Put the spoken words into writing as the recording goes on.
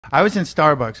I was in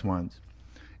Starbucks once,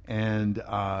 and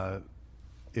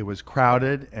it was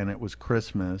crowded, and it was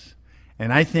Christmas.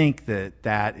 And I think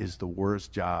that is the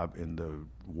worst job in the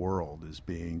world, is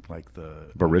being like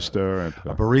the barista.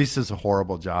 A barista is a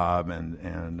horrible job,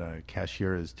 and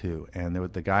cashier is too. And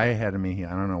the guy ahead of me,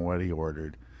 I don't know what he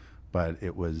ordered, but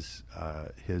it was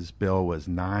his bill was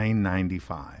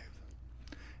 $9.95,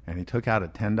 and he took out a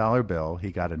 $10 bill.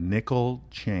 He got a nickel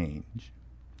change,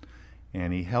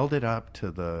 and he held it up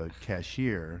to the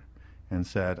cashier and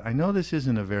said, "I know this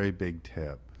isn't a very big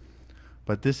tip,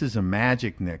 but this is a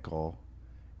magic nickel,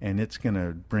 and it's going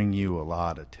to bring you a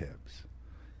lot of tips."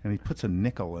 And he puts a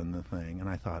nickel in the thing, and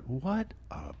I thought, what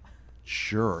a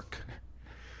jerk.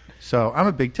 So I'm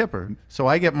a big tipper. So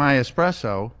I get my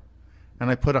espresso, and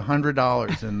I put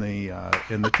 $100 in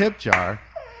the tip jar.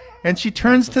 And she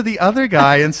turns to the other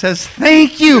guy and says,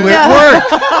 "Thank you, it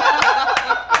worked."